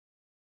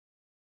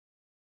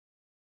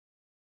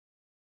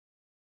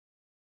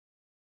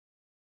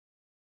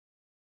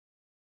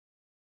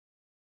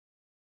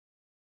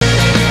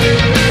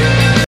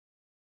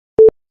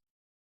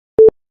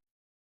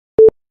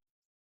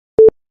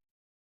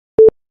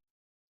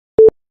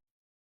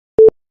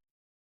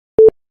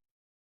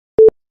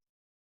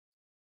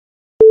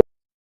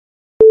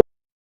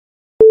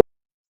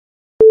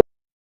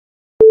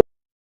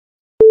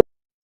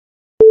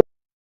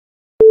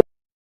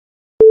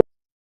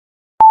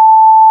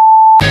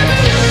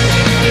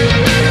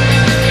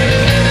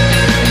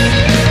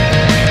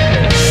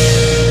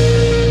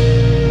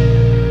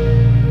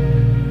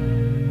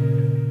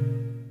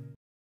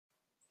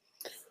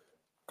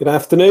Good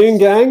afternoon,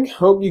 gang.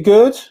 Hope you're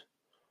good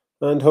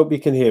and hope you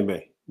can hear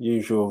me.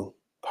 Usual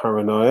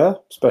paranoia,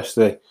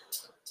 especially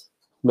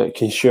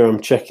making sure I'm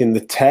checking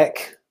the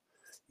tech.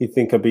 You'd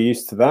think I'd be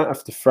used to that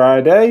after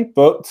Friday,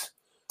 but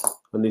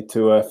I need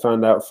to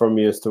find out from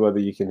you as to whether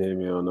you can hear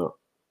me or not.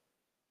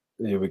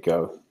 Here we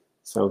go.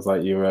 Sounds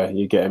like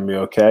you're getting me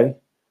okay.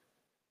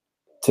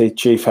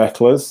 Chief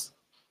Hecklers,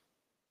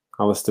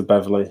 Alistair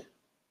Beverley,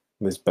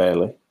 Liz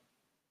Bailey.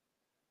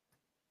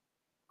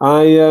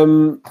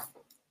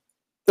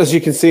 As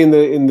you can see in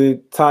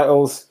the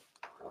titles,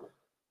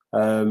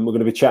 we're going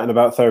to be chatting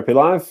about Therapy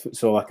Live.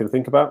 It's all I can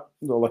think about,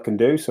 all I can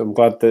do. So I'm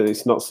glad that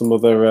it's not some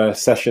other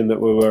session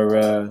that we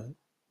were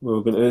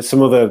going to,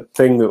 some other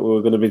thing that we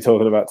were going to be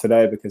talking about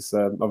today, because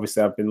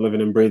obviously I've been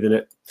living and breathing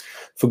it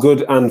for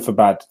good and for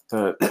bad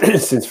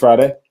since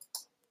Friday.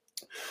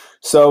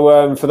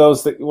 So for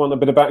those that want a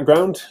bit of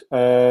background,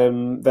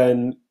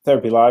 then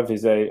Therapy Live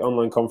is a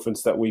online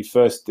conference that we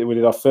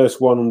did our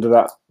first one under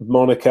that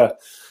moniker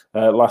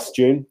last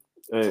June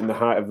in the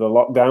height of the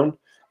lockdown.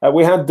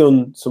 We had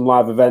done some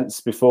live events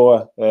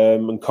before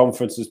and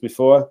conferences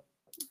before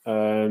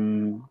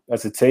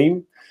as a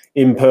team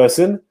in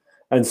person,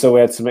 and so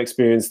we had some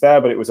experience there.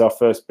 But it was our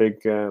first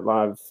big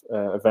live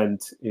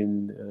event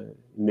in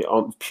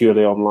the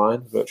purely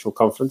online virtual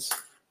conference,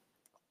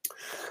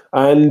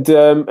 and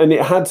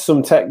it had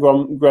some tech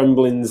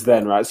gremlins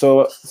then, right?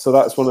 So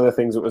that's one of the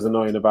things that was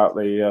annoying about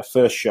the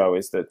first show,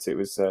 is that it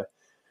was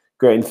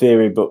great in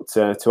theory, but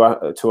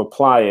to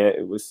apply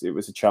it was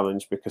a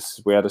challenge,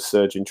 because we had a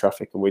surge in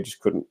traffic and we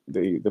just couldn't,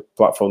 the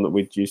platform that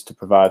we'd used to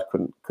provide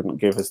couldn't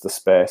give us the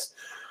space,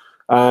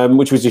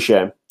 which was a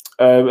shame.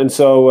 And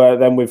so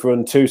then we've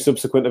run two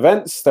subsequent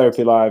events: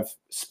 Therapy Live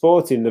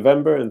Sport in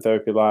November and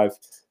Therapy Live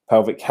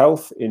Pelvic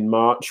Health in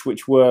March,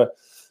 which were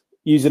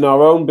using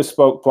our own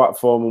bespoke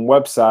platform and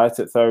website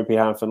at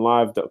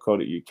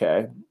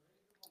therapy-live.co.uk.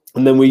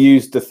 And then we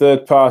used a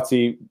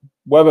third-party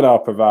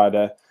webinar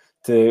provider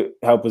to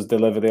help us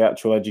deliver the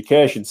actual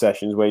education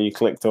sessions, where you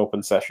clicked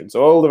open sessions.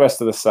 So all the rest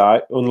of the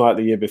site, unlike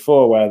the year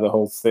before where the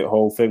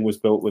whole thing was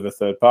built with a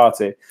third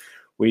party,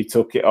 we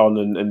took it on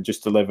and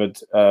just delivered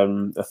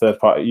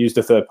used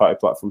a third party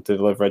platform to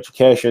deliver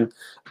education.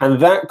 And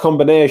that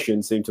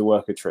combination seemed to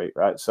work a treat,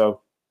 right?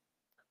 So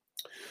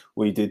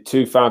we did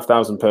two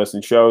 5,000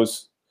 person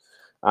shows,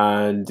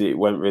 and it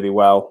went really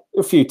well.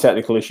 A few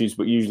technical issues,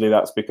 but usually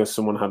that's because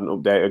someone hadn't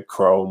updated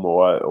Chrome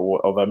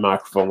or their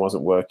microphone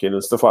wasn't working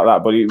and stuff like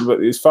that. But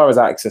as far as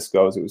access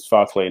goes, it was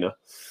far cleaner.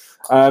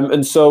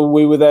 And so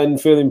we were then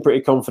feeling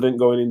pretty confident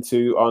going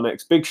into our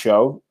next big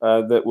show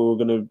that we were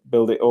going to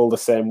build it all the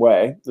same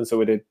way. And so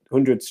we did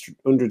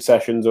 100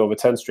 sessions over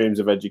 10 streams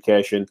of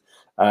education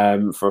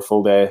for a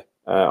full day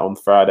on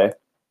Friday.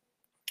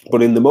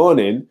 But in the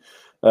morning,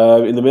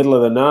 in the middle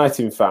of the night,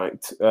 in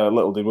fact,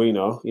 little did we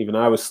know, even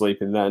I was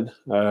sleeping then.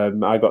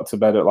 I got to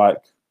bed at like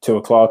 2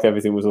 o'clock.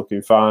 Everything was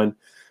looking fine.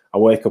 I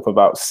wake up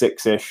about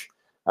 6-ish,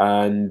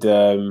 and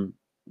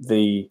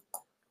the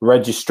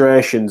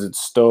registrations had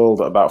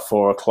stalled at about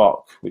 4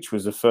 o'clock, which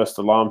was the first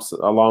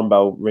alarm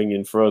bell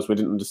ringing for us. We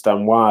didn't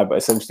understand why, but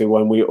essentially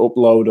when we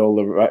upload all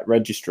the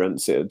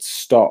registrants, it had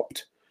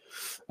stopped.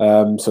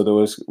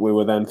 So we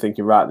were then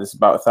thinking, right, there's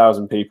about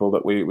 1,000 people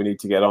that we need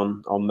to get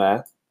on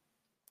there.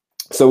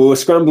 So we were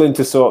scrambling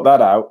to sort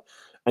that out.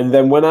 And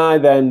then when I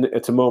then,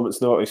 at a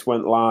moment's notice,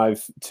 went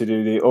live to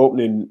do the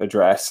opening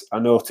address, I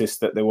noticed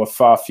that there were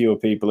far fewer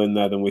people in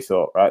there than we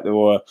thought, right? There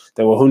were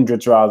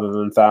hundreds rather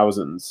than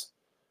thousands.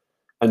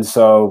 And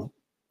so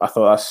I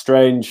thought, that's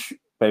strange.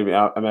 Maybe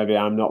I'm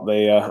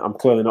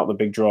clearly not the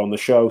big draw on the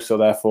show, so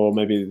therefore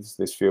maybe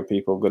there's fewer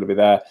people going to be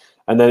there.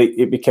 And then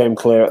it became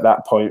clear at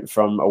that point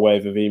from a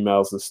wave of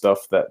emails and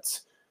stuff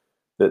that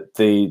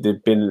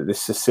there'd been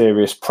this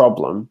serious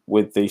problem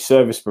with the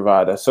service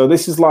provider. So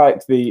this is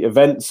like the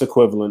events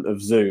equivalent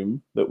of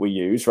Zoom that we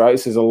use, right?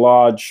 This is a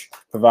large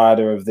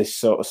provider of this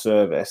sort of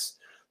service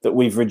that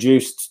we've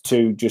reduced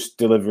to just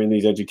delivering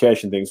these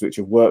education things, which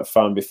have worked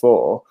fine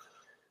before.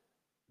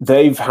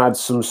 They've had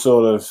some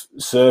sort of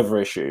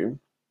server issue,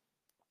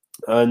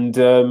 and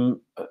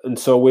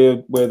so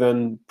we're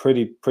then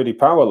pretty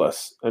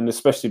powerless, and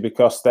especially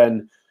because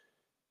then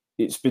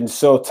it's been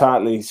so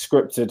tightly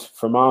scripted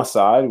from our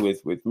side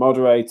with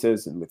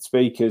moderators and with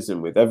speakers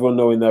and with everyone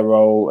knowing their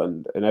role,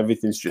 and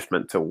everything's just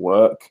meant to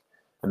work.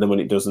 And then when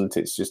it doesn't,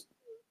 it's just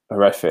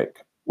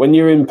horrific. When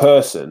you're in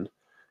person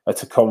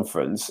at a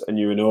conference and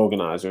you're an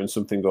organizer and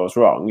something goes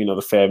wrong, you know,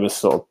 the famous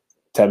sort of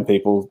 10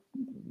 people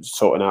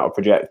sorting out a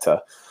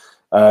projector,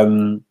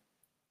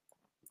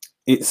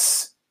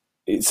 it's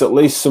at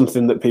least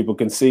something that people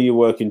can see you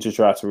working to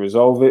try to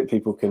resolve it.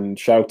 People can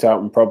shout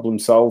out and problem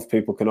solve.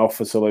 People can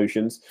offer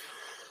solutions.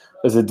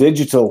 As a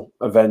digital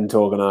event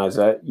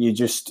organizer, you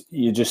just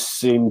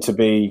seem to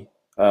be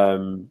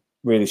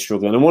really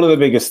struggling. And one of the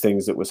biggest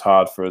things that was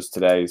hard for us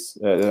today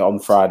on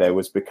Friday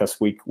was because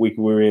we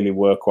really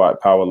were quite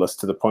powerless,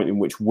 to the point in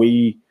which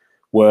we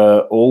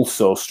were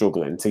also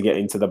struggling to get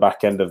into the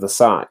back end of the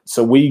site.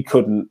 So we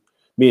couldn't.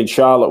 Me and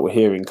Charlotte were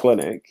here in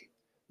clinic.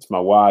 it's my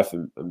wife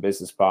and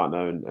business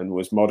partner, and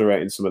was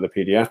moderating some of the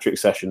pediatric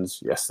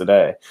sessions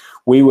yesterday.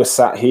 We were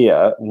sat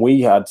here, and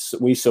we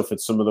suffered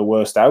some of the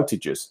worst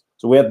outages.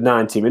 So we had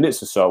 90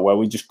 minutes or so where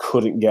we just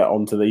couldn't get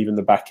onto even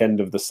the back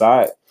end of the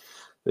site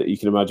that you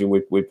can imagine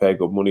we pay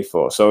good money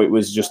for. So it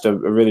was just a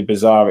really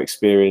bizarre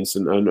experience,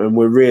 and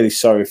we're really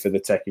sorry for the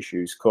tech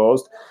issues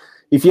caused.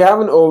 If you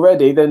haven't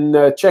already,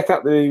 then check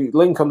out the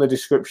link on the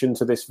description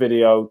to this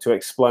video to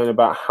explain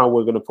about how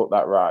we're going to put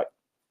that right.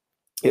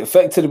 It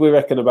affected, we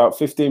reckon, about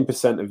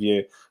 15% of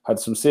you had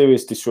some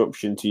serious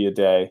disruption to your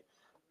day.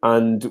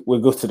 And we're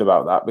gutted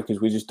about that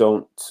because we just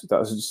don't.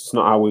 That's just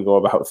not how we go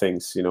about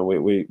things. You know,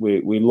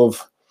 we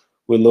love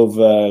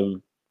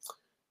over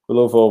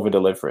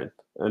delivering,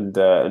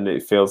 and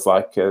it feels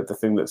like the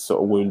thing that's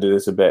sort of wounded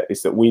us a bit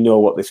is that we know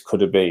what this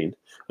could have been,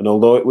 and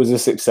although it was a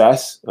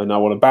success, and I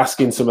want to bask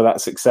in some of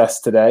that success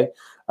today,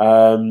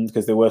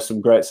 because there were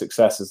some great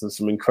successes and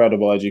some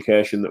incredible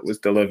education that was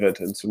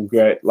delivered, and some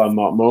great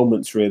landmark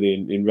moments really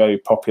in very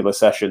popular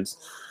sessions.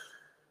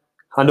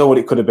 I know what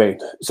it could have been.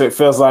 So it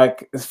feels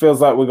like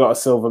we got a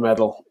silver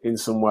medal in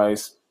some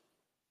ways,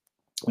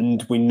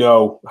 and we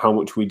know how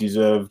much we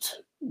deserved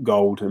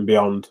gold and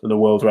beyond, and a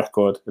world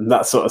record and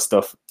that sort of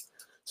stuff.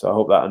 So I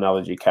hope that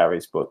analogy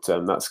carries, but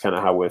that's kind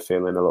of how we're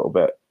feeling a little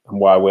bit, and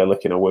why we're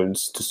licking our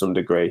wounds to some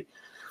degree.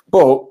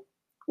 But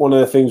one of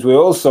the things we're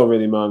also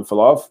really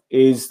mindful of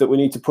is that we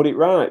need to put it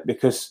right,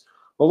 because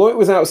although it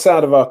was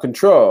outside of our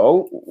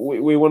control,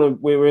 we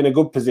were in a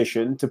good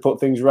position to put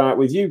things right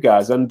with you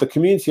guys. And the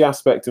community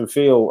aspect and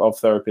feel of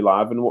Therapy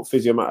Live and what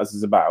Physio Matters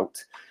is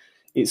about,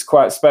 it's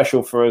quite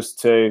special for us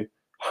to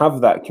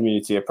have that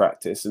community of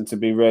practice and to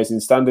be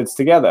raising standards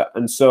together.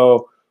 And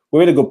so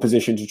we're in a good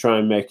position to try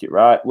and make it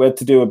right. We had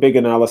to do a big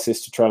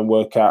analysis to try and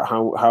work out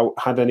how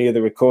had any of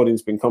the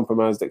recordings been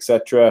compromised,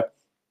 etc.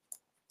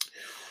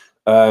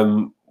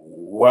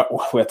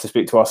 We had to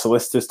speak to our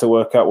solicitors to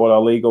work out what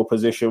our legal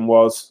position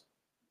was,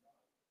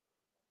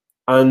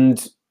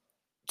 and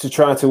to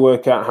try to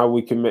work out how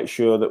we can make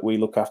sure that we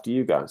look after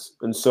you guys.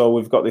 And so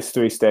we've got this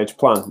 3-stage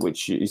plan,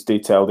 which is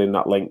detailed in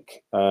that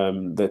link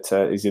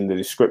that is in the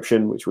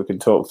description, which we can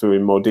talk through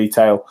in more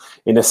detail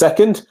in a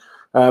second.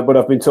 But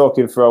I've been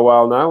talking for a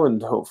while now,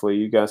 and hopefully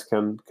you guys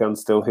can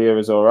still hear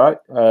us all right.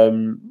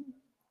 And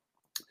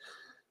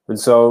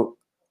so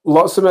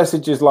lots of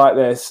messages like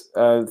this.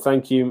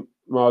 Thank you,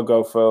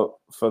 Margot,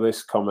 for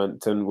this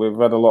comment, and we've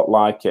had a lot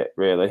like it,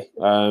 really.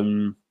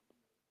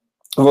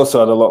 I've also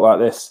had a lot like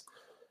this.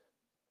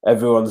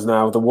 Everyone's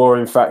now, the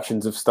warring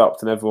factions have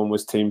stopped and everyone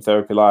was Team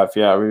Therapy Live.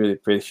 Yeah, I really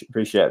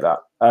appreciate that.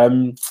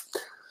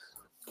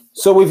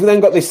 So we've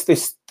then got these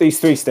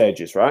 3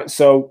 stages, right?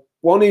 So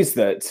one is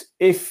that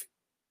if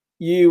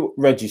you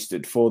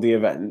registered for the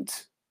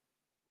event,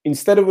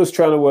 instead of us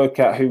trying to work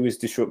out who was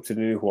disrupted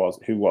and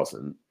who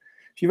wasn't,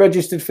 if you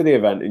registered for the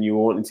event and you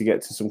were wanting to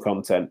get to some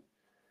content,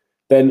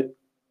 then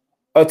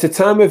at a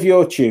time of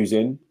your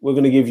choosing, we're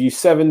going to give you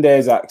 7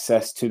 days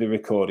access to the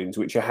recordings,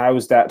 which are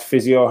housed at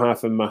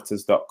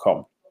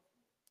physio-matters.com.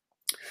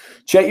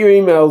 Check your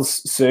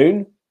emails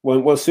soon.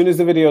 As soon as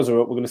the videos are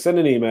up, we're going to send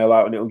an email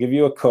out, and it'll give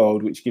you a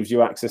code which gives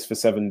you access for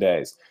 7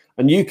 days.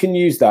 And you can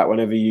use that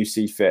whenever you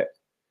see fit.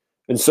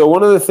 And so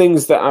one of the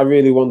things that I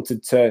really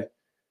wanted to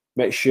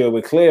make sure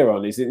we're clear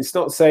on is it's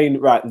not saying,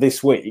 right,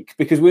 this week,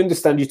 because we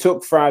understand you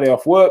took Friday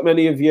off work,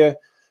 many of you,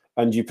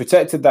 and you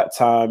protected that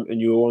time,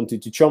 and you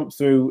wanted to chomp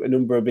through a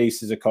number of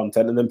pieces of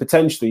content, and then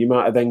potentially you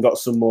might have then got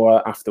some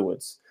more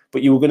afterwards.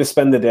 But you were going to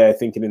spend the day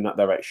thinking in that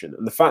direction.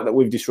 And the fact that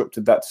we've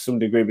disrupted that to some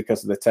degree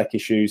because of the tech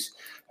issues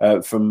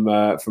from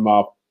our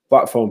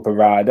platform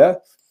provider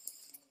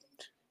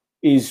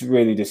is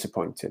really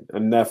disappointing.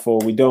 And therefore,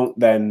 we don't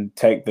then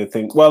take the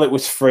thing, well, it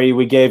was free,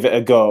 we gave it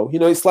a go. You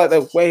know, it's like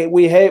that way.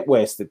 We hate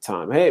wasted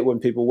time. I hate when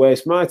people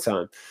waste my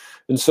time.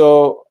 And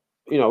so,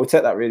 you know, we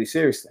take that really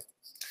seriously.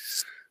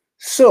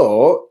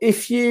 So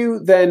if we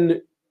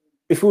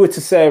were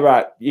to say,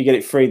 right, you get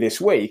it free this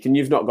week and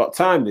you've not got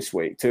time this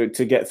week to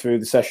get through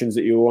the sessions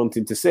that you were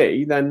wanting to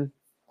see, then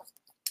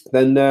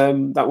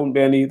that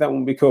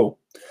wouldn't be cool.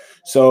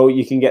 So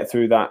you can get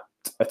through that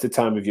at a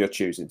time of your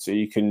choosing. So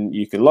you can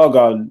log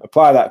on,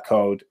 apply that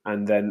code,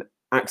 and then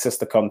access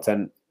the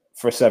content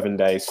for 7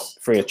 days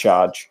free of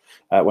charge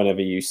whenever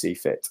you see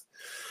fit.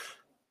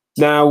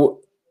 Now,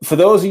 for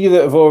those of you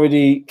that have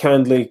already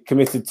kindly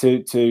committed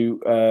to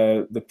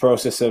the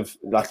process of,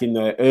 like in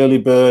the early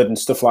bird and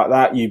stuff like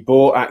that, you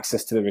bought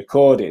access to the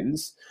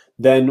recordings,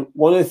 then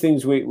one of the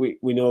things we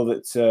know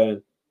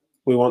that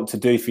we want to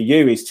do for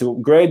you is to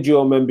upgrade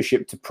your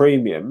membership to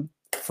premium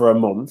for a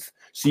month,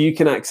 so you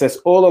can access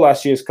all the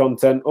last year's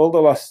content, all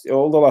the last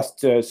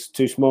 2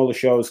 smaller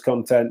shows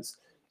contents,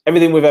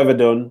 everything we've ever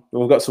done.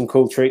 We've got some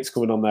cool treats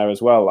coming on there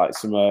as well, like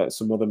some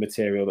other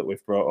material that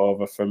we've brought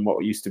over from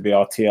what used to be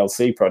our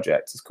TLC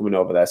project is coming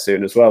over there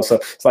soon as well. So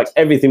it's like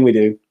everything we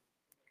do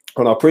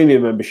on our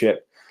premium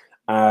membership.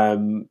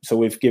 So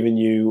we've given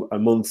you a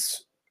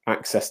month's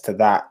access to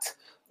that.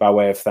 by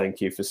way of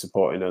thank you for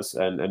supporting us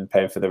and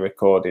paying for the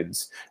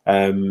recordings.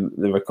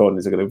 The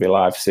recordings are going to be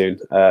live soon,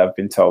 I've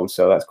been told,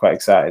 so that's quite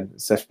exciting,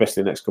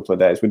 especially the next couple of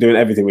days. We're doing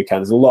everything we can.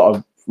 There's a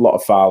lot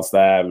of files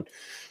there, and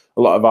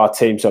a lot of our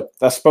team. So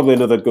that's probably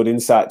another good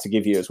insight to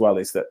give you as well,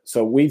 is that,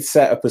 so we've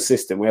set up a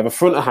system. We have a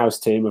front of house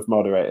team of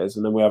moderators,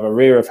 and then we have a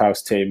rear of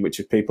house team, which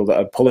are people that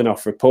are pulling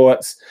off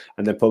reports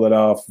and they're pulling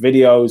off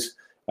videos.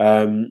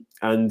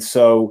 And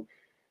so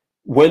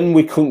when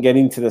we couldn't get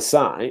into the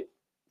site,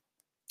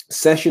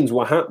 sessions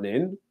were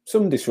happening,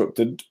 some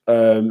disrupted,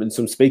 and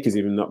some speakers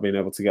even not being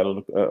able to get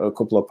on a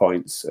couple of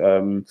points,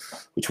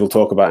 which we'll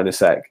talk about in a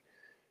sec.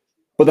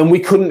 But then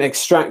we couldn't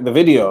extract the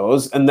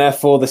videos, and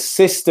therefore the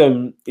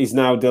system is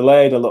now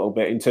delayed a little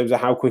bit in terms of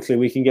how quickly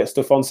we can get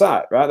stuff on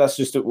site, right? That's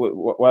just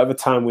whatever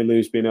time we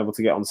lose being able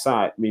to get on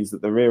site means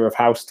that the rear of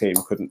house team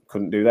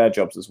couldn't do their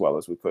jobs as well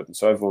as we could. And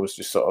so everyone was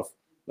just sort of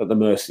at the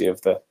mercy of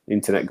the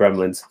internet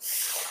gremlins.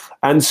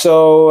 And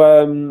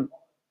so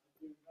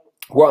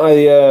what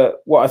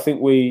I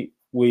think we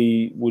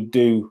would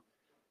do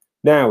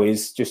now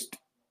is just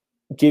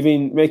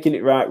making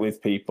it right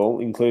with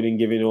people, including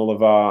giving all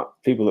of our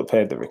people that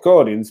paid the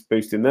recordings,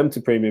 boosting them to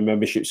premium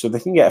membership so they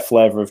can get a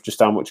flavour of just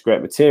how much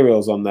great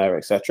materials on there,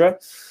 etc.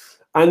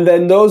 And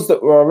then those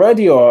that were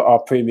already our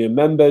premium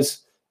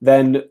members,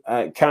 then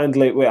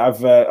kindly,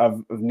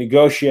 I've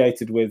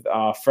negotiated with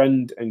our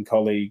friend and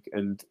colleague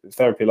and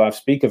Therapy Live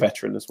speaker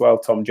veteran as well,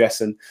 Tom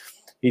Jessen.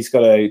 He's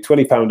got a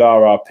 £20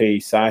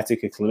 RRP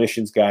sciatica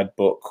clinician's guide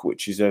book,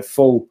 which is a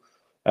full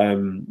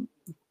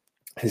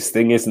his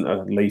thing isn't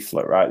a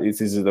leaflet, right?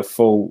 This is a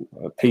full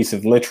piece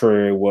of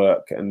literary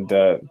work, and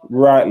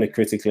rightly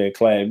critically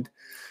acclaimed.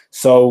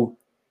 So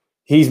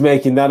he's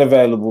making that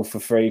available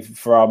for free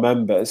for our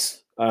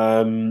members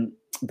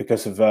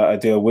because of a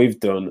deal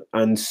we've done.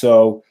 And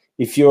so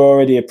if you're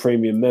already a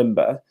premium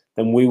member,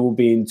 then we will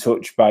be in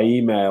touch by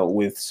email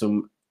with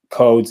some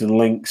codes and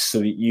links so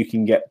that you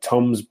can get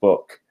Tom's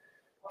book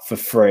for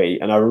free.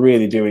 And I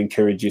really do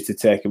encourage you to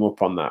take him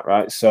up on that,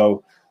 right?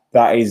 So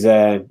that is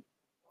a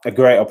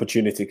great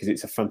opportunity, because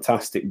it's a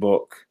fantastic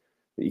book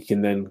that you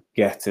can then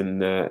get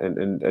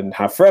and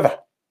have forever,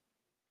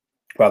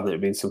 rather than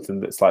it being something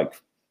that's like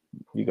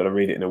you've got to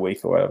read it in a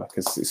week or whatever,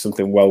 because it's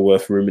something well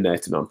worth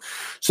ruminating on.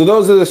 So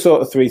those are the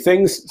sort of three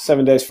things.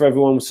 7 days for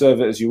everyone,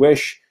 serve it as you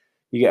wish.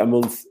 You get a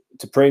month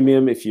to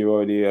premium if you're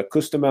already a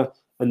customer,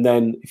 and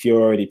then if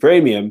you're already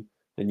premium,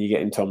 then you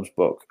get in Tom's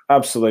book.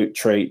 Absolute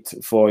treat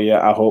for you.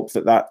 I hope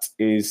that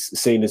is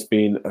seen as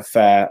being a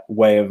fair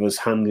way of us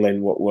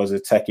handling what was a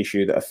tech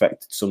issue that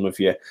affected some of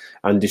you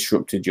and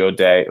disrupted your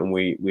day, and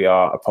we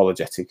are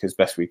apologetic as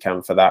best we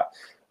can for that,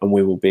 and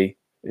we will be,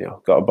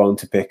 got a bone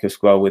to pick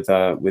as well with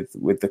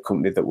the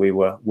company that we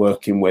were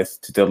working with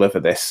to deliver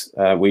this.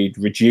 We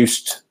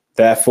reduced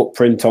their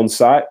footprint on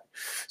site.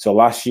 So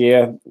last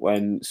year,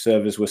 when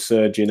servers were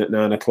surging at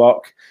 9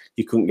 o'clock,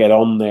 you couldn't get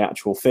on the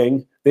actual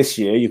thing. This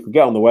year, you could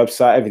get on the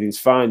website, everything's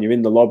fine. You're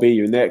in the lobby,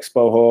 you're in the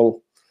expo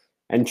hall,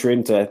 enter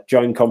into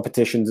join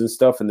competitions and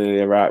stuff, and then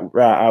you're right,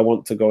 I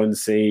want to go and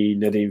see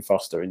Nadine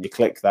Foster, and you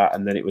click that,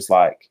 and then it was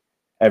like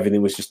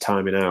everything was just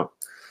timing out.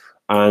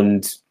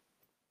 And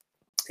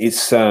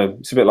it's a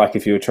bit like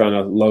if you were trying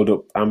to load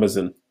up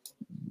Amazon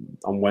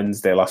on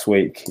Wednesday last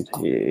week,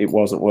 it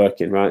wasn't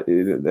working, right?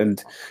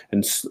 And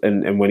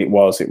when it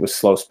was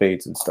slow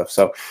speeds and stuff.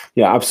 So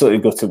yeah, absolutely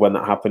gutted when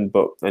that happened.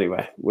 But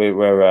anyway,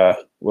 we're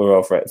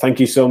over it. Thank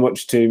you so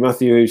much to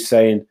Matthew, who's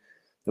saying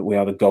that we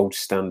are the gold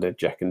standard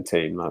Jack and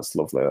team. That's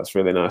lovely. That's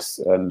really nice.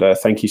 And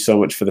thank you so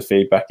much for the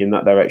feedback in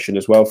that direction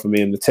as well for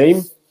me and the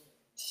team.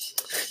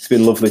 It's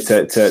been lovely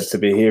to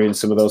be hearing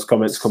some of those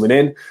comments coming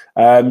in.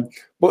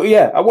 But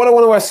yeah, what I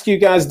want to ask you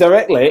guys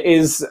directly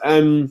is,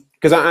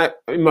 because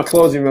in my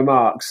closing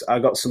remarks, I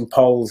got some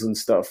polls and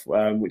stuff,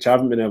 which I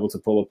haven't been able to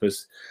pull up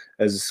as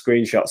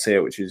screenshots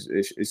here, which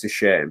is a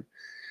shame.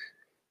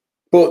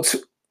 But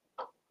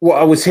what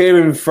I was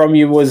hearing from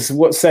you was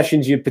what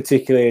sessions you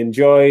particularly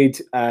enjoyed,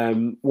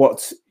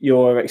 what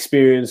your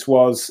experience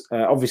was.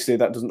 Obviously,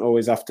 that doesn't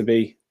always have to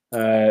be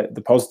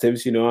the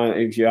positives.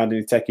 If you had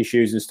any tech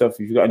issues and stuff, if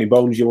you've got any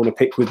bones you want to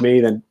pick with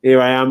me, then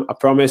here I am. I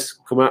promise.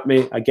 Come at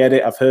me. I get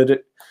it. I've heard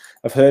it.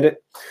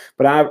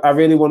 But I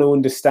really want to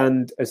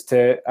understand as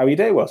to how your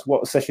day was.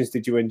 What sessions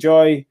did you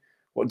enjoy?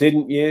 What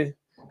didn't you?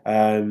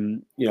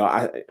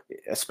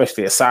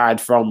 Especially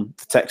aside from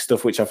the tech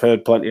stuff, which I've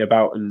heard plenty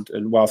about,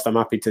 and whilst I'm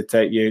happy to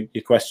take your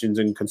questions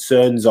and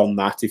concerns on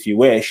that if you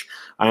wish,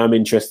 I am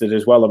interested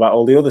as well about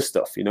all the other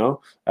stuff.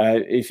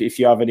 If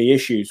you have any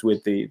issues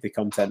with the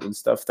content and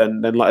stuff,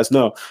 then let us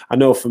know. I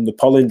know from the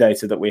polling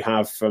data that we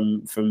have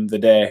from the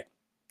day,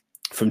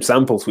 from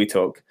samples we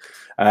took,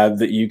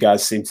 that you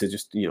guys seem to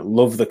just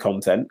love the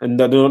content, and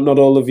that not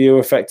all of you are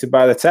affected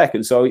by the tech,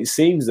 and so it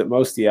seems that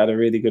most of you had a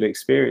really good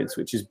experience,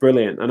 which is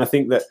brilliant. And I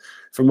think that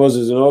from us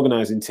as an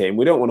organising team,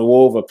 we don't want to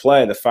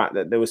overplay the fact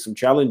that there were some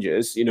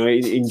challenges.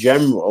 In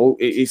general,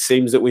 it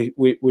seems that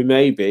we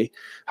maybe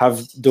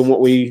have done what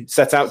we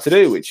set out to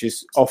do, which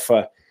is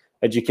offer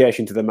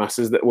education to the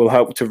masses that will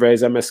help to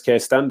raise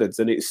MSK standards,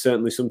 and it's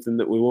certainly something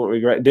that we won't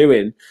regret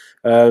doing.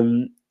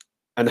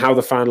 how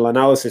the final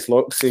analysis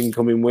looks in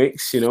coming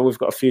weeks. We've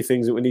got a few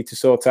things that we need to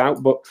sort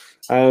out, but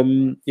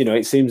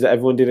it seems that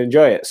everyone did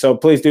enjoy it. So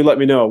please do let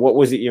me know, what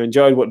was it you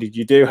enjoyed? What did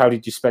you do? How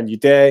did you spend your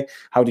day?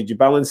 How did you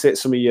balance it?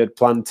 Some of you had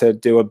planned to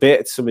do a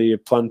bit. Some of you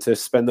had planned to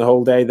spend the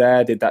whole day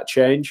there. Did that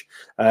change?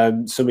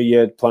 Some of you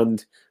had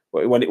planned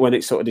when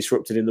it sort of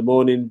disrupted in the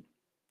morning.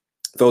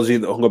 Those of you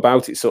that hung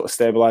about, it sort of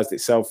stabilized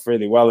itself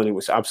really well, and it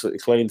was absolutely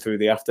clean through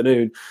the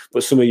afternoon.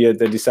 But some of you,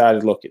 they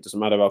decided, look, it doesn't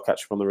matter, I'll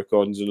catch up on the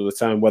recordings another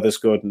time. Weather's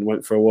good, and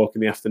went for a walk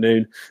in the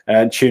afternoon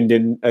and tuned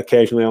in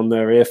occasionally on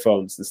their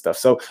earphones and stuff.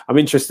 So I'm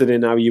interested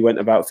in how you went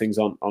about things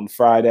on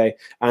Friday.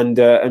 And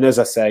as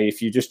I say, if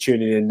you're just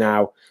tuning in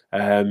now,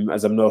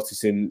 as I'm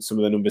noticing some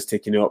of the numbers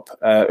ticking up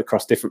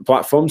across different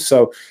platforms.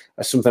 So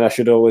something I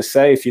should always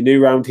say, if you're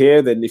new around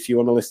here, then if you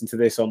want to listen to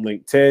this on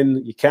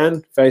LinkedIn, you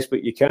can.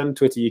 Facebook, you can.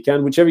 Twitter, you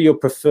can. Whichever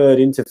your preferred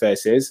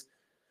interface is,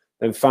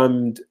 then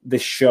find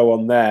this show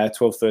on there,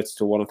 12:30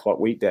 to 1 o'clock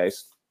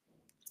weekdays.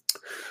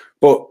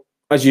 But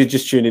as you're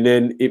just tuning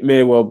in, it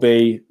may well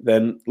be,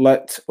 then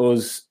let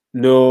us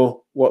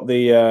know what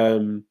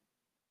the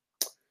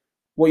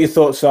what your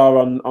thoughts are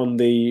on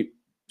the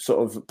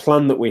sort of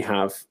plan that we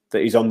have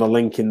that is on the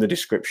link in the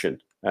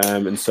description.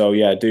 And so,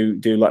 yeah, do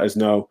let us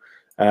know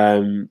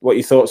what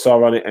your thoughts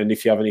are on it, and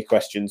if you have any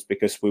questions,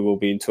 because we will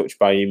be in touch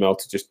by email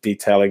to just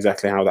detail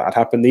exactly how that had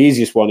happened. The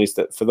easiest one is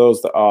that for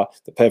those that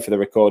pay for the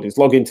recordings,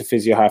 log into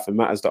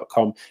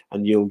physio-matters.com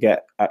and you'll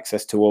get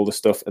access to all the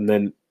stuff. And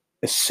then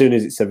as soon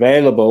as it's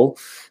available,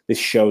 this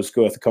show's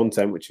worth of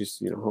content, which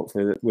is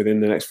hopefully within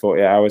the next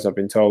 48 hours, I've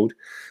been told,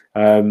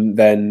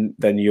 then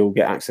you'll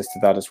get access to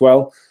that as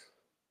well.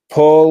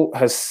 Paul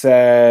has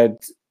said,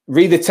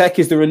 read the tech,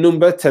 is there a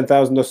number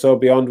 10,000 or so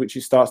beyond which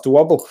it starts to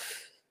wobble?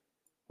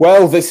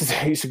 Well,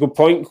 it's a good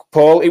point,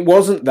 Paul. It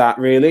wasn't that,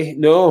 really.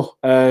 No,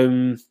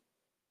 it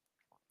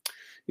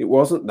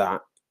wasn't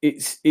that.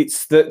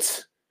 It's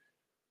that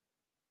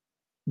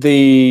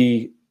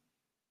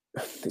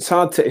it's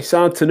hard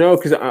to know,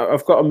 because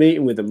I've got a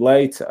meeting with them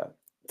later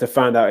to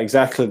find out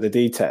exactly the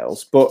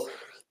details. But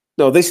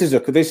no, this is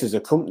a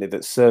company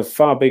that serves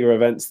far bigger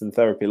events than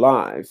Therapy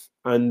Live,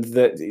 and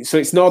so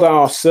it's not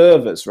our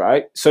servers,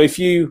 right? So if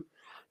you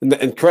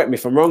and correct me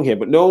if I'm wrong here,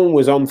 but no one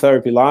was on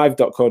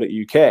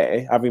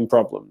therapylive.co.uk having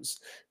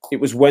problems. It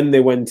was when they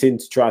went in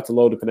to try to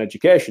load up an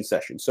education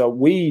session. So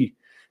we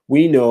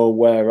know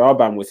where our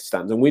bandwidth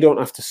stands, and we don't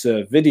have to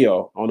serve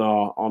video on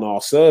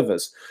our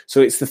servers.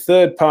 So it's the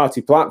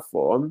third-party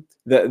platform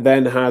that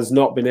then has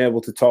not been able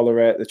to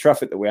tolerate the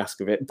traffic that we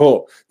ask of it.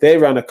 But they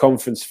ran a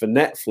conference for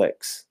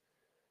Netflix,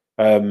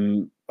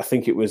 I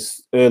think it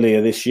was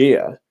earlier this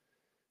year,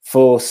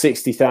 for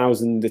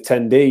 60,000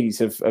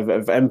 attendees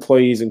of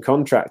employees and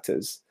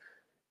contractors.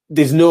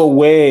 There's no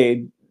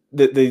way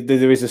that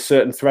there is a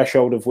certain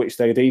threshold of which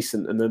they're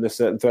decent and then a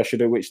certain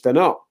threshold of which they're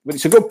not. But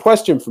it's a good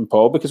question from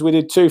Paul, because we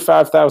did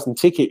 5,000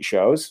 ticket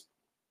shows,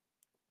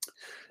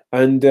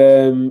 and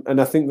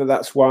I think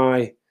that's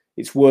why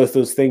it's worth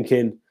us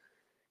thinking.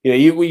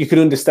 You can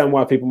understand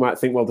why people might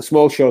think, well, the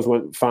small shows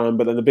went fine,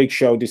 but then the big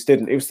show just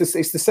didn't. It's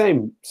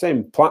the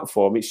same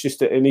platform. It's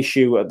just an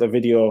issue at the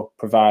video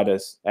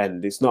provider's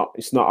end. It's not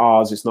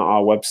ours. It's not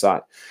our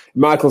website.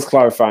 Michael's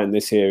clarifying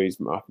this here. He's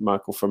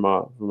Michael from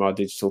our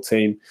digital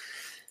team.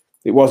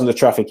 It wasn't a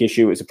traffic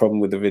issue. It's a problem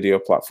with the video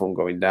platform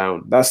going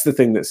down. That's the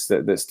thing that's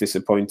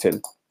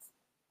disappointing.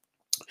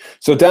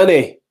 So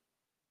Danny,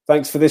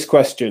 thanks for this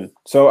question.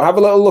 So have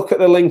a little look at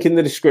the link in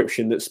the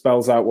description that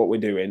spells out what we're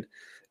doing.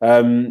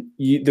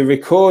 The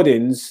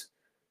recordings,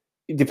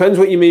 it depends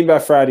what you mean by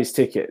Friday's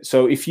ticket.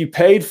 So if you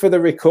paid for the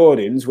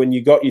recordings when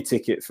you got your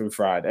ticket from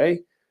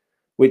Friday,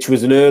 which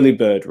was an early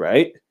bird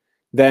rate,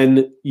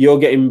 then you're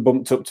getting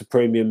bumped up to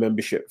premium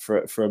membership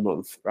for a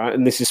month, right?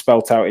 And this is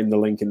spelt out in the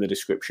link in the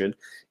description.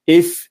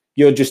 If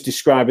you're just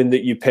describing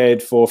that you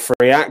paid for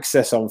free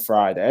access on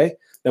Friday,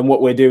 then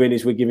what we're doing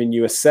is we're giving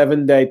you a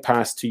 7-day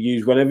pass to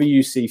use whenever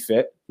you see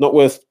fit. Not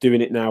worth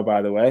doing it now,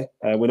 by the way.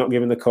 We're not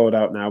giving the code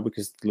out now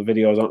because the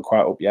videos aren't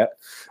quite up yet.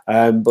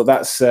 But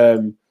that's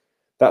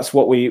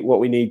what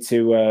we need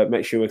to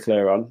make sure we're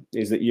clear on,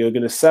 is that you're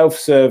going to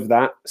self-serve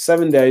that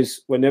 7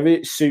 days whenever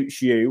it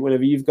suits you,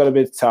 whenever you've got a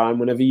bit of time,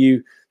 whenever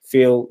you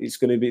feel it's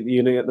going to be,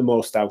 you're going to get the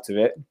most out of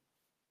it.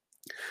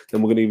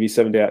 Then we're going to give you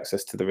 7-day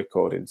access to the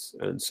recordings.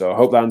 And so I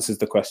hope that answers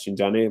the question,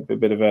 Danny. A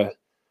bit of a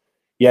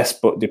yes,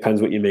 but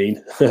depends what you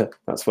mean.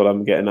 That's what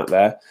I'm getting at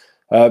there.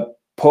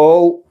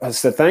 Paul has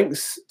said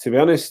thanks. To be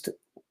honest,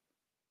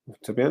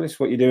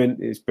 what you're doing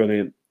is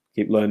brilliant.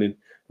 Keep learning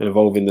and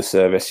evolving the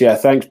service. Yeah,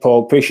 thanks,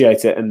 Paul.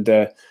 Appreciate it.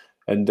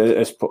 And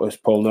as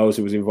Paul knows,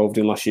 who was involved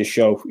in last year's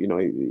show,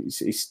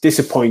 it's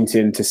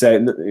disappointing to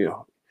say,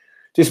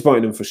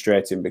 disappointing and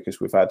frustrating, because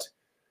we've had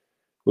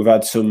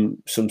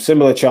some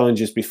similar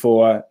challenges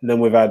before, and then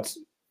we've had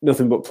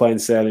nothing but plain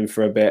sailing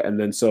for a bit, and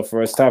then so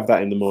for us to have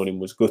that in the morning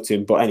was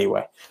gutting. But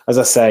anyway, as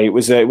I say, it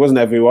wasn't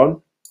everyone,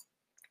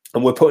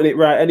 and we're putting it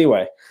right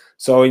anyway.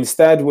 So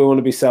instead, we want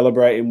to be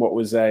celebrating what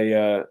was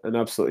an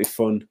absolutely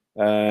fun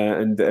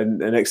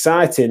and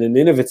exciting and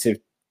innovative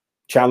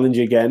challenge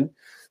again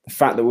the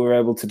fact that we were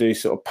able to do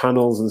sort of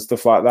panels and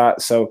stuff like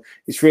that. So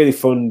it's really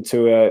fun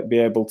to be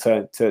able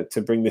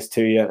to bring this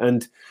to you.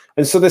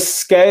 And so the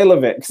scale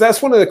of it, because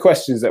that's one of the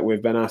questions that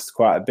we've been asked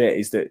quite a bit,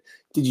 is that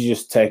did you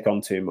just take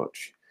on too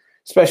much?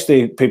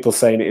 Especially people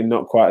saying it in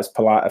not quite as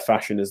polite a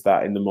fashion as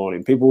that in the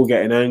morning. People were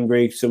getting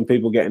angry, some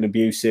people getting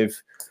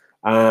abusive.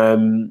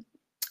 And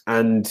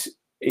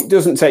it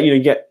doesn't take, you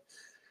get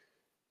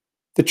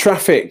the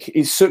traffic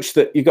is such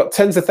that you've got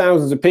tens of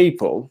thousands of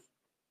people,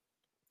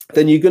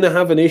 then you're going to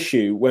have an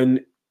issue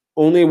when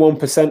only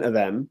 1% of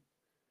them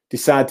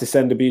decide to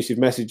send abusive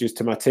messages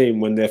to my team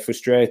when they're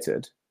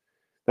frustrated.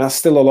 That's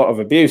still a lot of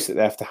abuse that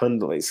they have to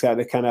handle. It's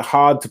kind of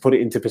hard to put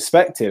it into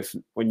perspective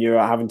when you're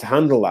having to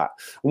handle that.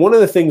 And one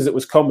of the things that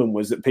was common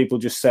was that people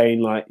just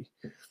saying like,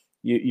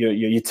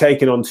 you're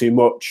taking on too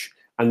much,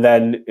 and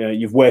then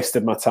you've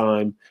wasted my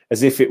time,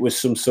 as if it was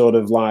some sort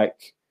of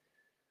like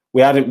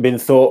we hadn't been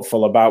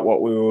thoughtful about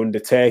what we were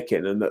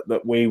undertaking, and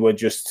that we were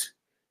just,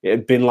 it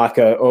had been like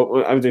I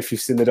don't know if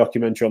you've seen the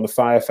documentary on the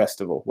Fire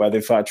Festival, where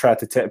they've tried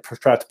to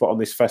put on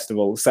this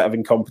festival a set of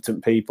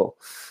incompetent people.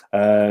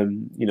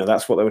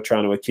 That's what they were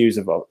trying to accuse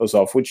us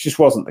of, which just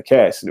wasn't the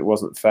case, and it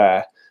wasn't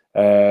fair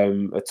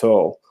at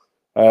all.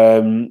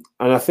 And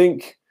I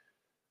think,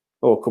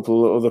 a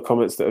couple of other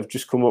comments that have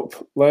just come up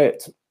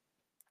late.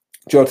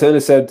 Joe Turner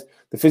said,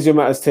 the Physio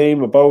Matters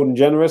team are bold and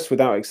generous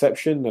without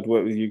exception. I'd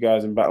work with you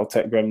guys in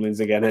Battletech Gremlins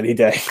again any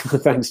day.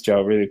 Thanks,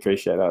 Joe. Really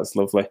appreciate that. It's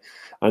lovely.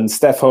 And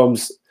Steph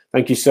Holmes,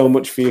 thank you so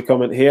much for your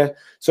comment here.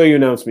 Saw your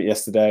announcement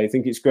yesterday. I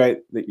think it's great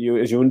that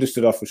you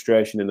understood our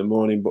frustration in the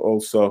morning, but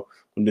also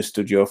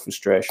understood your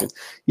frustration.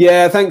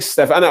 Yeah, thanks,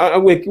 Steph.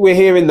 And we're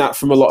hearing that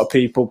from a lot of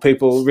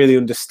people really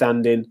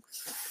understanding.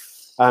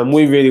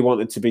 We really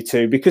wanted to be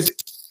too, because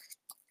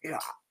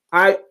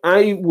I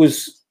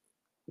was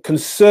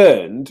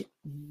concerned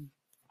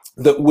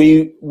that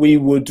we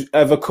would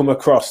ever come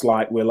across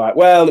like we're like,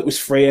 well, it was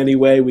free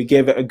anyway, we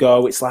gave it a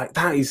go. It's like,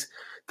 that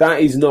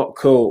is not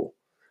cool.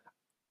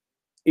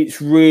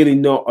 It's really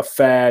not a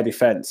fair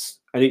defense,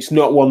 and it's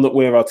not one that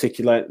we're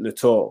articulating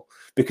at all,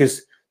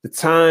 because the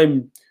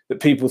time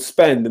that people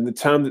spend and the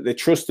time that they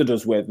trusted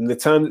us with and the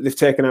time that they've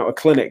taken out a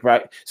clinic,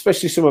 right?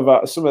 Especially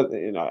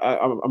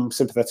I'm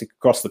sympathetic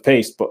across the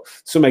piece, but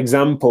some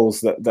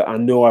examples that I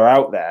know are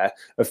out there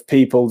of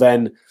people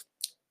then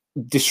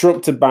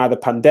disrupted by the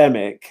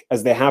pandemic,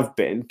 as they have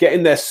been,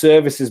 getting their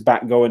services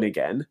back going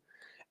again,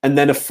 and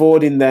then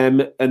affording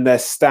them and their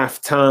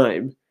staff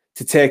time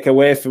to take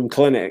away from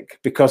clinic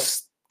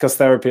because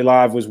Therapy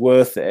Live was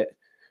worth it,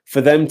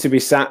 for them to be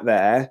sat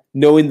there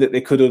knowing that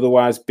they could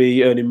otherwise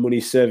be earning money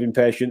serving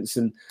patients.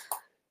 And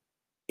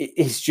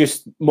it's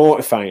just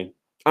mortifying,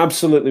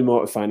 absolutely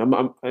mortifying.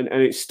 And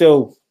it's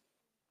still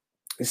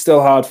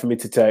hard for me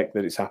to take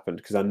that it's happened,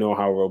 because I know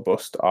how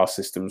robust our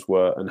systems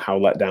were and how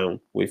let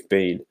down we've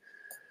been.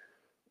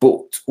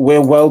 But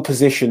we're well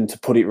positioned to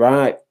put it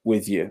right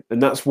with you,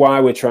 and that's why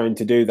we're trying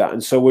to do that.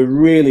 And so we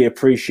really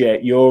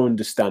appreciate your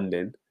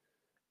understanding,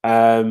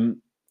 and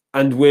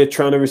we're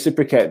trying to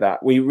reciprocate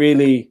that. We're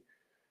really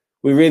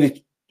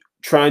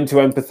trying to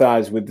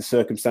empathise with the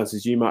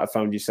circumstances you might have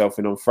found yourself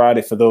in on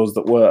Friday, for those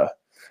that were,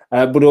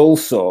 but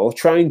also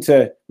trying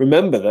to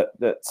remember that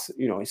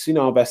it's in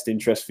our best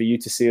interest for you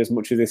to see as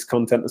much of this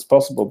content as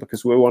possible,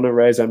 because we want to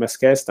raise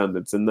MSK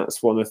standards, and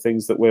that's one of the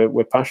things that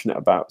we're passionate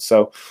about.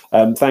 So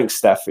thanks,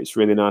 Steph. It's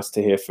really nice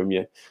to hear from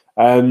you.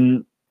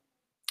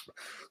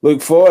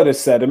 Luke Ford has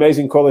said,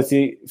 amazing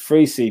quality,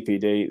 free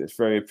CPD. That's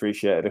very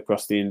appreciated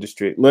across the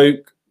industry.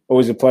 Luke,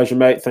 always a pleasure,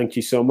 mate. Thank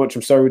you so much.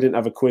 I'm sorry we didn't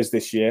have a quiz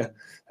this year.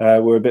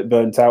 We're a bit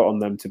burnt out on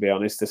them, to be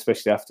honest,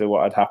 especially after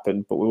what had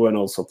happened, but we weren't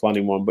also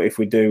planning one. But if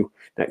we do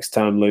next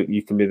time, Luke,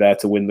 you can be there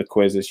to win the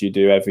quiz, as you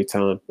do every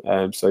time.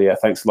 So yeah,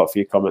 thanks a lot for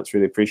your comments.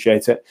 Really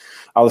appreciate it.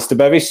 Alistair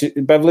Beverley,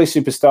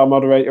 superstar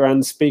moderator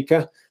and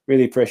speaker.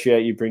 Really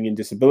appreciate you bringing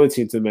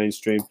disability into the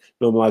mainstream.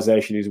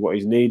 Normalisation is what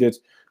is needed.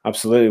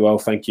 Absolutely. Well,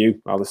 thank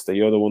you, Alistair.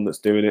 You're the one that's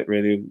doing it.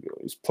 Really,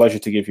 it's a pleasure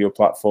to give you a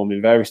platform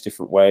in various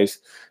different ways.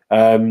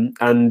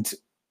 And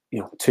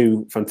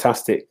two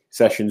fantastic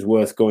sessions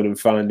worth going and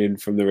finding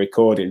from the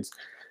recordings.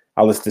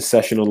 Alistair's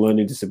session on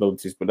learning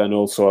disabilities, but then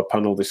also a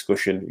panel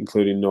discussion,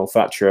 including Noel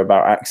Thatcher,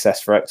 about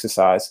access for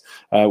exercise,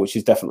 which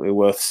is definitely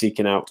worth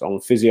seeking out on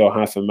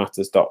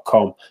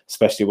physio-matters.com,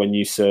 especially when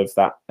you serve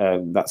that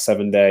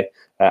 7-day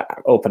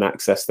open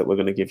access that we're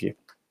going to give you.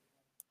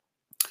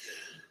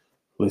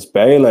 Liz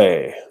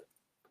Bailey.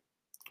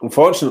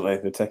 Unfortunately,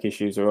 the tech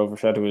issues are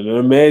overshadowing an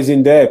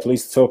amazing day.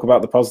 Please talk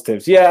about the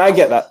positives. Yeah, I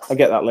get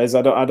that, Liz.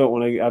 I don't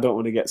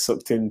want to get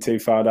sucked in too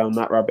far down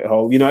that rabbit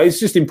hole. It's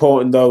just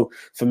important though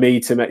for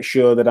me to make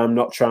sure that I'm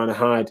not trying to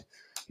hide.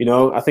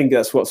 I think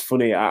that's what's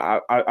funny.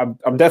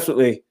 I'm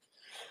definitely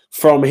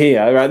from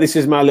here, right? This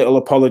is my little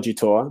apology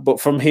tour,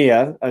 but from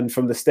here and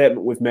from the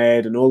statement we've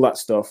made and all that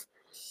stuff,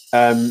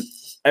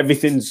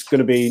 everything's going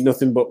to be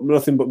nothing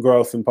but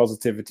growth and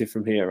positivity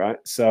from here, right?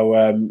 So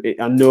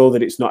I know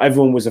that it's not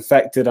everyone was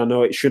affected. I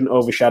know it shouldn't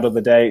overshadow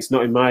the day. It's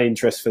not in my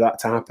interest for that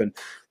to happen.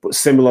 But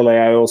similarly,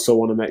 I also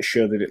want to make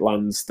sure that it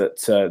lands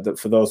that that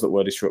for those that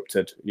were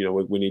disrupted, you know,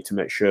 we need to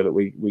make sure that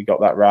we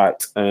got that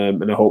right,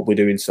 and I hope we're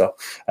doing so.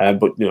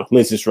 But you know,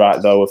 Liz is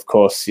right, though. Of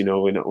course, you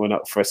know, we're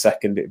not for a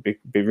second. It'd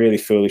be really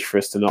foolish for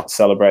us to not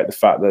celebrate the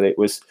fact that it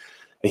was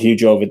a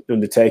huge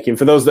undertaking.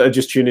 For those that are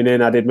just tuning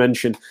in, I did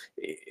mention,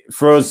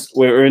 for us,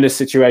 we're in a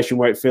situation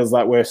where it feels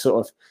like we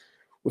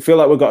feel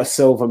like we've got a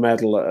silver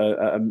medal,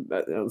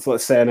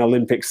 let's say an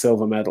Olympic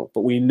silver medal,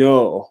 but we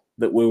know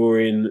that we were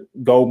in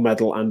gold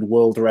medal and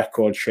world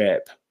record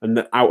shape, and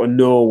that out of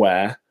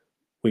nowhere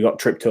we got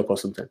tripped up or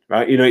something,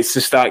 right? You know, it's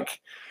just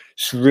like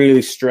it's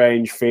really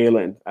strange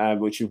feeling,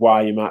 which is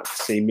why you might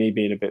see me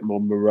being a bit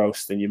more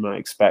morose than you might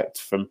expect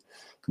from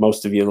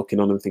most of you looking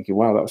on and thinking,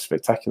 wow, that was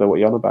spectacular, what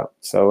you're on about.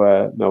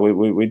 So no,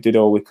 we did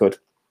all we could.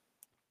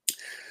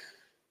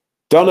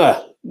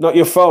 Donna, not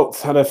your fault.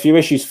 Had a few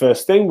issues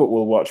first thing, but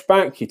we'll watch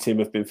back. Your team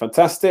have been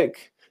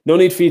fantastic. No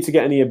need for you to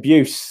get any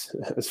abuse.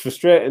 As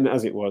frustrating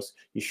as it was,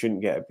 you shouldn't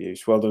get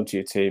abuse. Well done to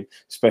your team,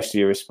 especially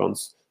your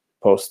response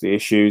post the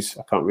issues.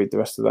 I can't read the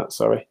rest of that,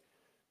 sorry,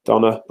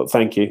 Donna, but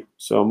thank you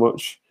so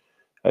much.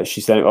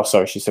 She said,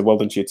 well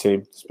done to your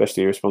team,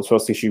 especially your response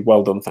post the issue.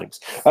 Well done, thanks.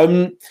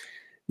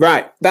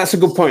 Right, that's a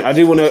good point. I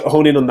do want to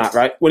hone in on that.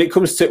 Right, when it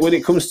comes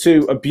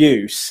to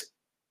abuse,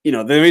 you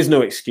know, there is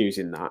no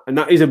excusing that, and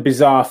that is a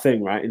bizarre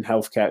thing, right? In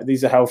healthcare,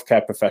 these are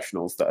healthcare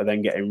professionals that are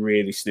then getting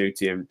really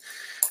snooty, and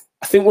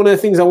I think one of the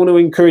things I want to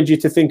encourage you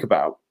to think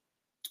about,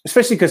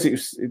 especially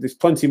because there's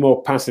plenty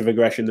more passive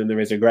aggression than there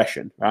is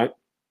aggression, right?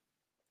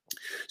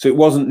 So it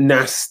wasn't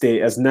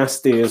nasty as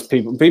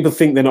people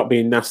think they're not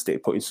being nasty,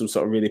 putting some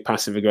sort of really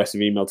passive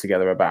aggressive email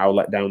together about how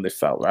let down they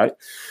felt, right?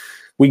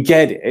 We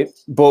get it,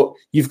 but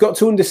you've got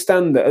to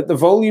understand that at the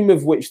volume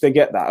of which they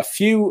get that, a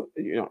few,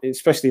 you know,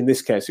 especially in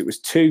this case, it was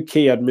 2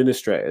 key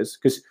administrators,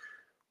 because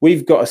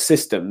we've got a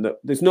system that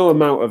there's no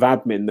amount of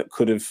admin that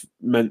could have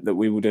meant that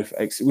we would have,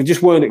 we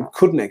just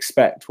couldn't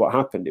expect what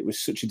happened. It was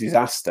such a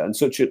disaster and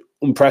such an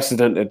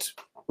unprecedented,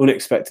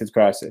 unexpected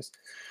crisis.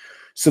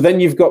 So then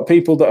you've got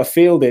people that are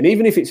fielding,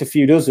 even if it's a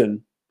few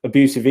dozen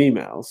abusive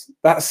emails,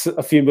 that's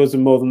a few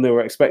dozen more than they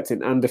were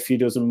expecting, and a few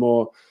dozen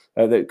more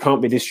that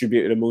can't be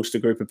distributed amongst a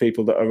group of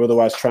people that are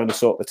otherwise trying to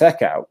sort the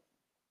tech out.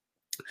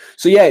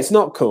 So yeah, it's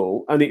not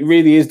cool, and it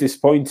really is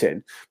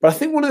disappointing. But I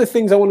think one of the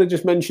things I want to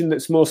just mention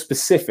that's more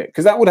specific,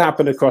 because that would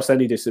happen across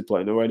any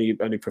discipline or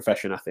any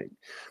profession, I think.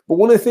 But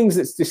one of the things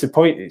that's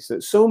disappointing is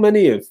that so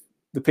many of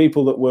the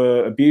people that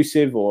were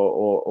abusive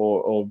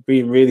or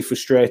being really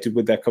frustrated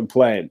with their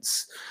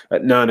complaints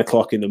at 9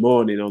 o'clock in the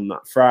morning on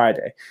that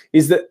Friday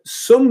is that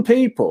some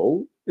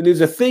people, and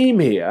there's a theme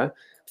here,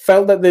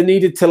 felt that they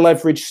needed to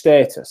leverage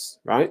status,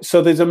 right?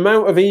 So there's an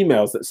amount of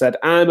emails that said,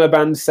 I'm a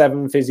band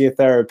 7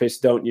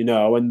 physiotherapist, don't you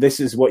know? And this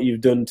is what you've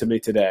done to me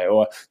today.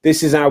 Or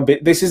this is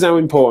how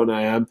important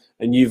I am,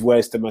 and you've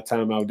wasted my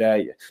time, how dare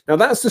you? Now,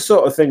 that's the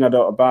sort of thing I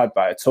don't abide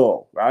by at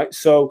all, right?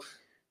 So,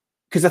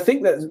 because I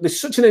think that there's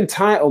such an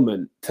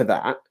entitlement to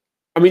that.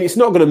 I mean, it's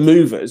not going to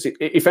move us.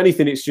 If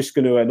anything, it's just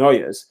going to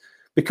annoy us,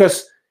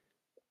 because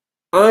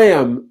I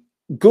am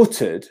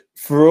gutted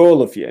for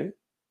all of you.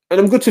 And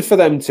I'm gutted for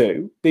them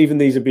too, even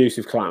these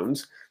abusive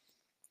clowns.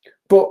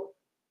 But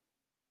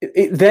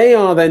they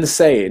are then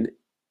saying,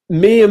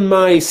 me and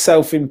my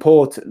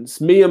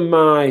self-importance, me and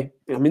my,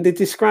 I mean, they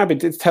describe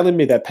it, it's telling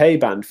me they're pay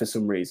banned for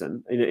some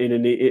reason in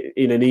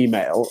an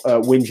email,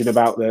 whinging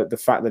about the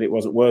fact that it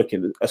wasn't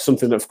working,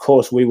 something that, of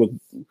course, we were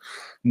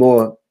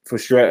more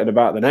frustrated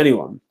about than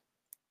anyone.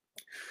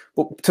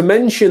 But to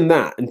mention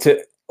that and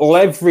to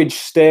leverage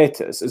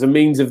status as a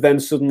means of then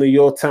suddenly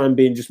your time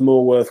being just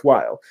more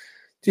worthwhile,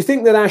 do you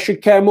think that I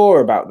should care more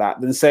about that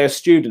than, say, a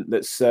student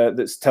that's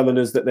telling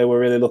us that they were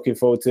really looking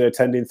forward to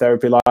attending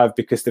Therapy Live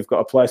because they've got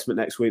a placement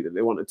next week that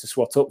they wanted to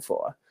swat up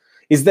for?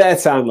 Is their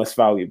time less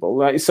valuable?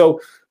 Right? So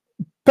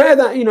bear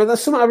that, you know,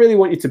 that's something I really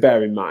want you to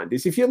bear in mind,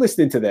 is if you're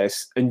listening to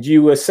this and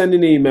you were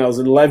sending emails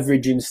and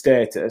leveraging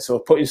status or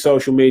putting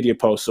social media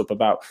posts up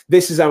about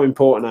this is how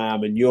important I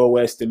am and you're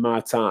wasting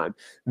my time,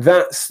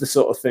 that's the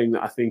sort of thing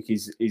that I think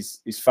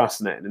is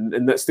fascinating.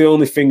 And that's the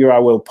only finger I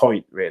will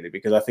point, really,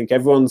 because I think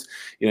everyone's,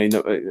 you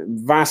know,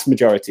 vast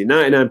majority,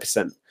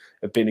 99%,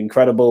 have been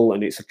incredible,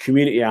 and it's a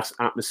community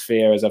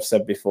atmosphere, as I've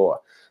said before.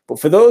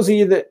 But for those of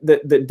you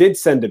that did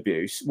send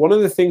abuse, one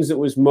of the things that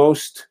was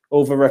most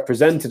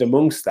overrepresented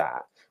amongst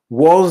that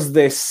was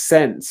this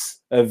sense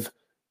of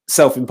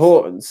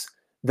self-importance,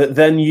 that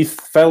then you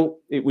felt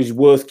it was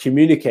worth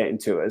communicating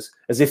to us,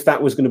 as if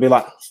that was going to be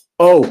like,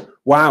 oh,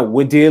 wow,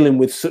 we're dealing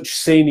with such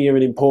senior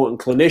and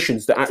important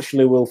clinicians that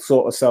actually will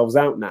sort ourselves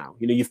out now.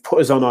 You know, you've put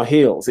us on our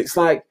heels. It's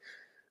like,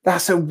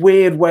 that's a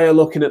weird way of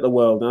looking at the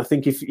world. And I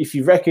think if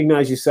you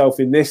recognize yourself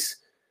in this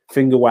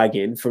finger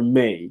wagging from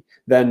me,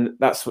 then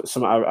that's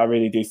something I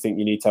really do think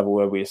you need to have a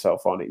word with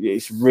yourself on.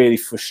 It's really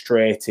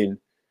frustrating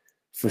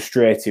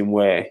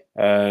way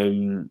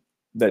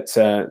that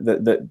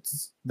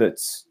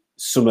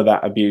some of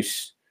that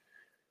abuse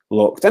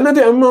looked. And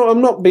I'm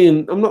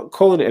not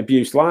calling it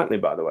abuse lightly,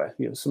 by the way.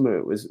 You know, some of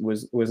it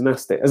was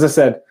nasty. As I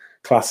said,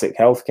 classic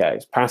healthcare.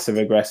 It's passive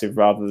aggressive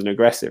rather than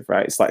aggressive,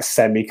 right? It's like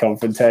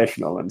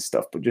semi-confrontational and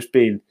stuff, but just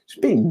being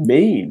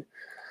mean,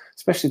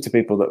 especially to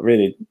people that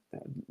really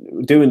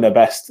doing their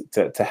best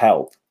to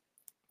help.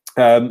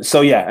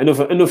 So yeah,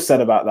 enough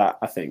said about that.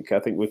 I think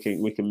we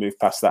can move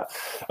past that.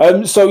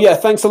 So yeah,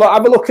 thanks a lot.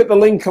 Have a look at the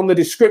link on the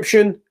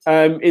description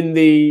in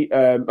the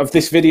of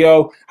this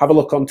video. Have a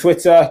look on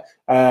Twitter,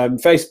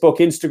 Facebook,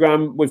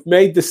 Instagram. We've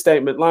made the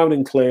statement loud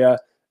and clear,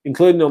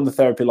 including on the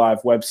Therapy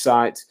Live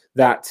website,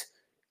 that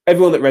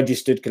everyone that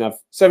registered can have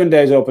 7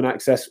 days open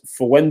access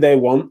for when they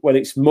want, when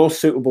it's most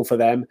suitable for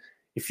them.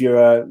 If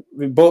you're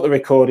bought the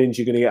recordings,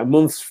 you're going to get a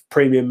month's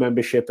premium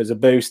membership as a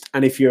boost.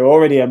 And if you're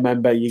already a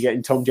member, you're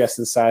getting Tom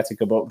Jessen's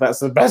sciatica book. That's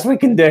the best we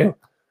can do.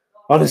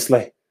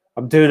 Honestly,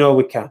 I'm doing all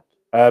we can.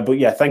 But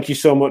yeah, thank you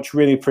so much.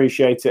 Really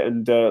appreciate it,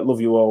 and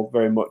love you all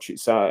very much.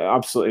 It's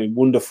absolutely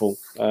wonderful,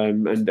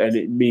 and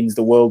it means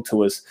the world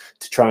to us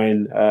to try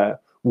and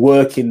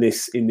work in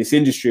this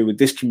industry with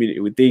this community,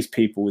 with these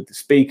people, with the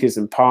speakers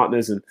and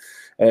partners, and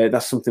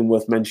that's something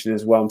worth mentioning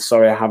as well. I'm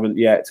sorry I haven't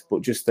yet,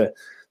 but just the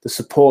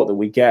support that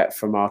we get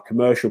from our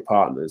commercial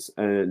partners,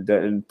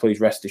 and please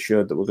rest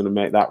assured that we're going to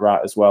make that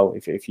right as well.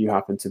 If you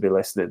happen to be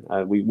listening,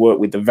 we work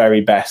with the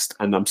very best,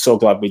 and I'm so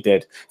glad we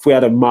did. If we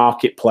had a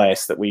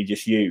marketplace that we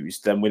just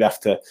used, then we'd have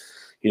to,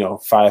 you know,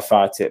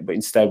 firefight it. But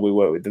instead, we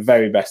work with the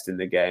very best in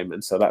the game,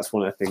 and so that's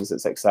one of the things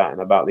that's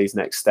exciting about these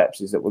next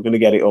steps, is that we're going to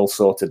get it all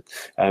sorted.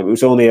 It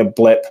was only a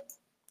blip.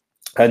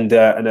 And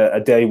a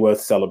day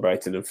worth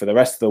celebrating, and for the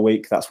rest of the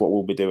week, that's what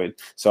we'll be doing.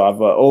 So I've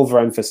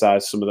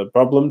overemphasized some of the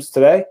problems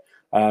today.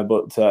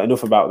 But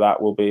enough about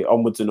that. We'll be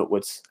onwards and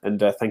upwards. And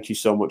thank you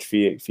so much for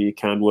your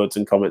kind words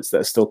and comments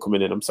that are still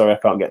coming in. I'm sorry I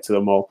can't get to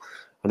them all.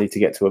 I need to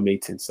get to a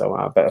meeting, so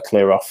I better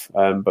clear off.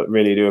 But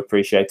really do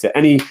appreciate it.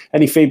 Any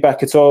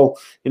feedback at all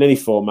in any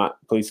format,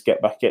 please get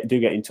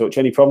in touch.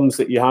 Any problems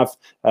that you have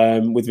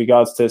with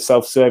regards to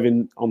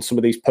self-serving on some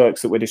of these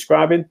perks that we're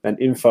describing, then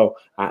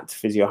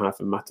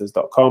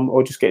info@physio-matters.com,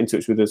 or just get in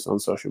touch with us on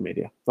social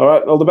media. All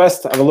right, all the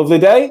best. Have a lovely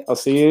day. I'll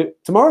see you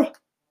tomorrow.